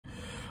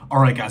All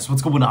right, guys,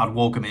 what's going on?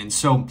 Welcome in.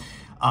 So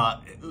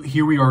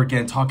here we are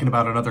again talking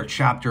about another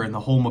chapter in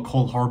the whole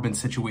Mecole Hardman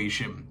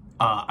situation.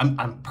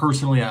 I'm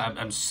personally,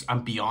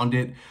 I'm beyond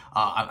it.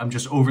 I'm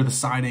just over the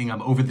signing.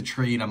 I'm over the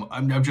trade.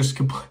 I'm just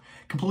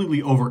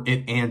completely over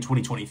it and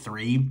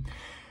 2023.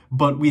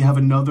 But we have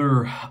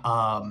another,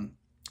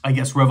 I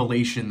guess,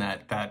 revelation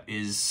that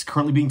is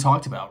currently being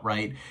talked about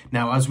right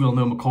now. As we all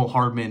know, Mecole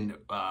Hardman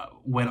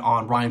went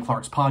on Ryan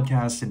Clark's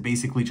podcast and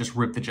basically just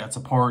ripped the Jets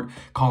apart,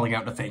 calling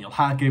out Nathaniel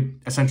Hackett,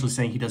 essentially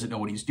saying he doesn't know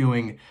what he's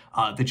doing.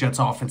 The Jets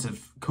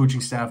offensive coaching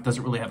staff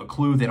doesn't really have a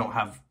clue. They don't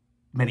have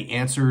many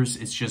answers.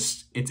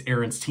 It's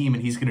Aaron's team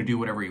and he's going to do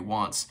whatever he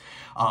wants.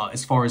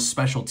 As far as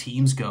special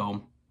teams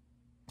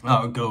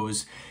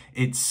goes,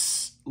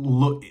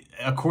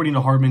 according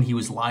to Hardman, he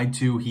was lied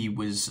to. He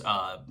was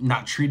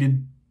not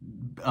treated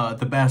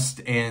the best,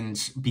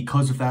 and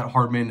because of that,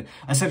 Hardman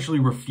essentially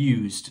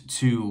refused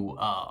to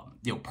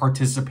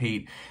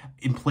participate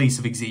in place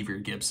of Xavier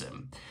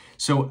Gibson.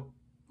 So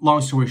long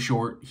story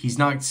short, he's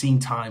not seeing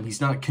time, he's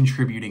not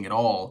contributing at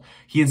all.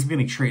 He ends up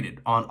getting traded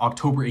on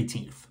October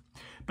 18th.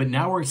 But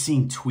now we're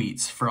seeing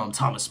tweets from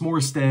Thomas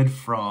Morstead,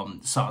 from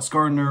Sauce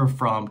Gardner,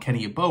 from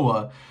Kenny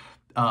Yeboah,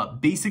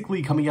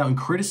 basically coming out and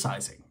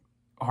criticizing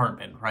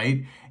Hardman,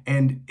 right?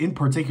 And in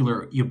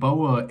particular,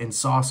 Yeboah and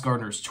Sauce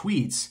Gardner's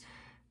tweets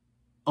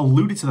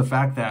alluded to the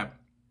fact that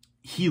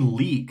he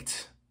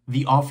leaked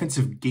the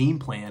offensive game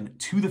plan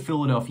to the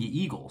Philadelphia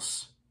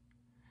Eagles.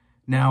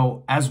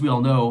 Now, as we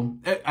all know,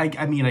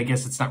 I mean, I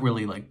guess it's not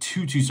really like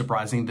too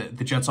surprising that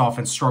the Jets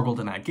offense struggled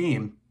in that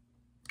game.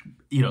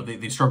 You know,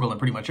 they struggled in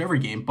pretty much every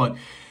game, but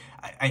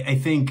I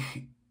think,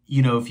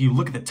 if you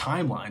look at the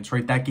timelines,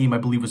 right, that game, I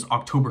believe, was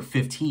October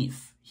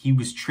 15th. He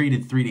was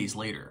traded 3 days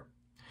later.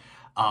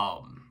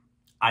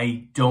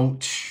 I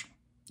don't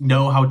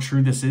know how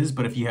true this is,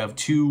 but if you have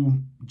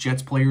two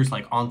Jets players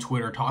like on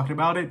Twitter talking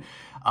about it,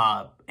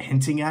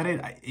 hinting at it,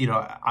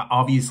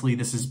 obviously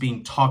this is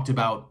being talked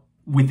about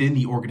within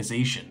the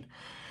organization.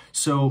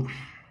 So,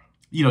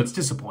 it's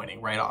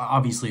disappointing, right?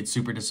 Obviously it's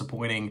super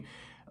disappointing.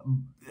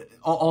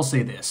 I'll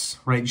say this,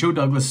 right? Joe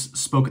Douglas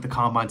spoke at the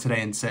Combine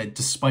today and said,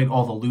 despite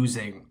all the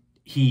losing,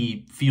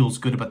 he feels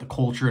good about the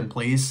culture in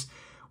place.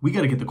 We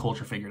got to get the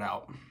culture figured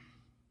out.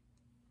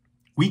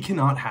 We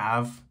cannot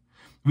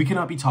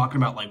be talking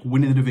about like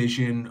winning the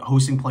division,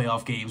 hosting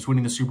playoff games,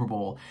 winning the Super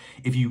Bowl,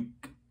 if you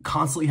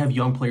constantly have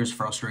young players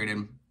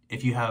frustrated,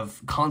 if you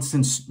have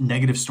constant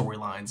negative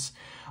storylines,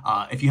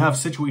 if you have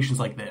situations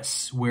like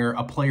this where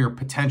a player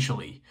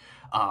potentially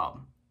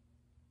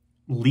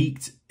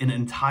leaked an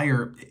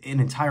entire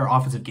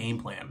offensive game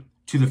plan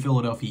to the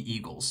Philadelphia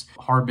Eagles.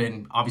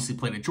 Hardman obviously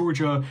played at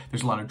Georgia.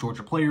 There's a lot of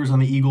Georgia players on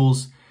the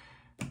Eagles.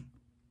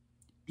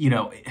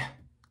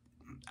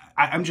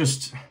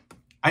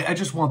 I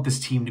just want this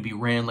team to be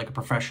ran like a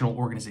professional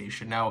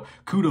organization. Now,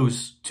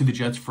 kudos to the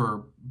Jets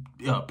for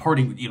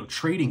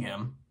trading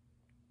him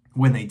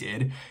when they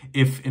did.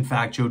 If, in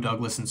fact, Joe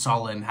Douglas and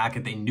Saleh and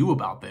Hackett, they knew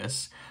about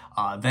this,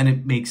 then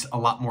it makes a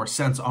lot more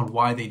sense on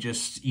why they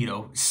just,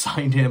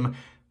 signed him,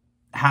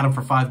 had him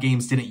for 5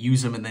 games, didn't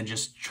use him, and then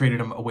just traded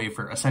him away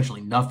for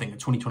essentially nothing, a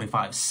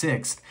 2025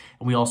 6th.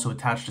 And we also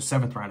attached a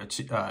 7th round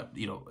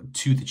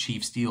to the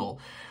Chiefs deal.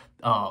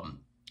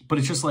 But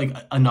it's just like,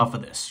 enough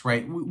of this,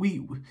 right?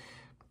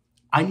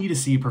 I need to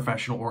see a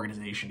professional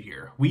organization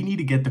here. We need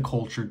to get the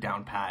culture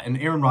down pat. And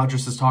Aaron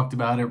Rodgers has talked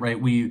about it, right?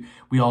 We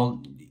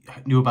all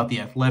knew about the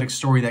Athletic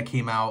story that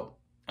came out,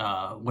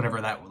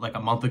 like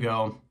a month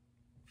ago.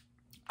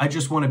 I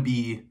just want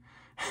to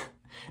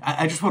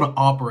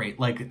operate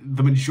like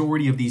the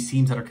majority of these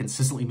teams that are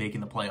consistently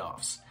making the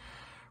playoffs,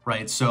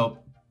 right? So,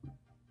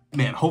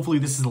 man, hopefully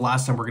this is the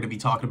last time we're going to be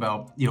talking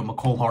about,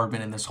 Mecole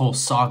Hardman and this whole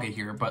saga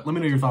here. But let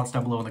me know your thoughts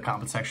down below in the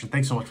comment section.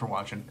 Thanks so much for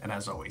watching. And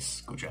as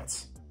always, go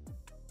Jets.